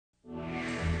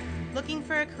Looking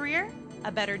for a career,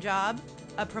 a better job,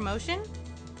 a promotion?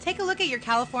 Take a look at your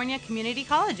California community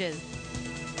colleges.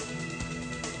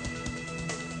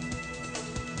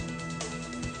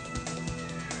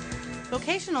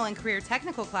 Vocational and career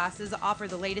technical classes offer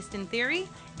the latest in theory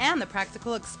and the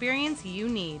practical experience you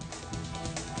need.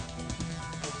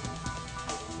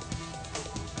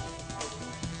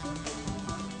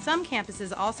 Some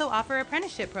campuses also offer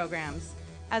apprenticeship programs.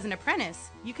 As an apprentice,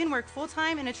 you can work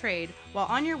full-time in a trade while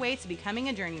on your way to becoming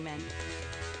a journeyman.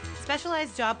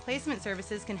 Specialized job placement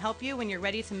services can help you when you're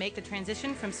ready to make the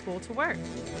transition from school to work.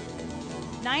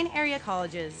 9 area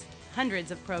colleges,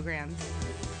 hundreds of programs.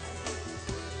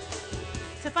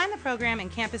 To find the program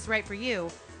and campus right for you,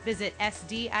 visit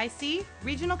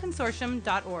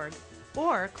sdicregionalconsortium.org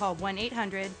or call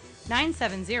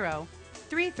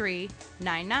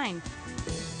 1-800-970-3399.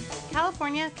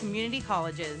 California Community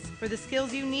Colleges, for the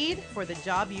skills you need for the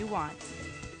job you want.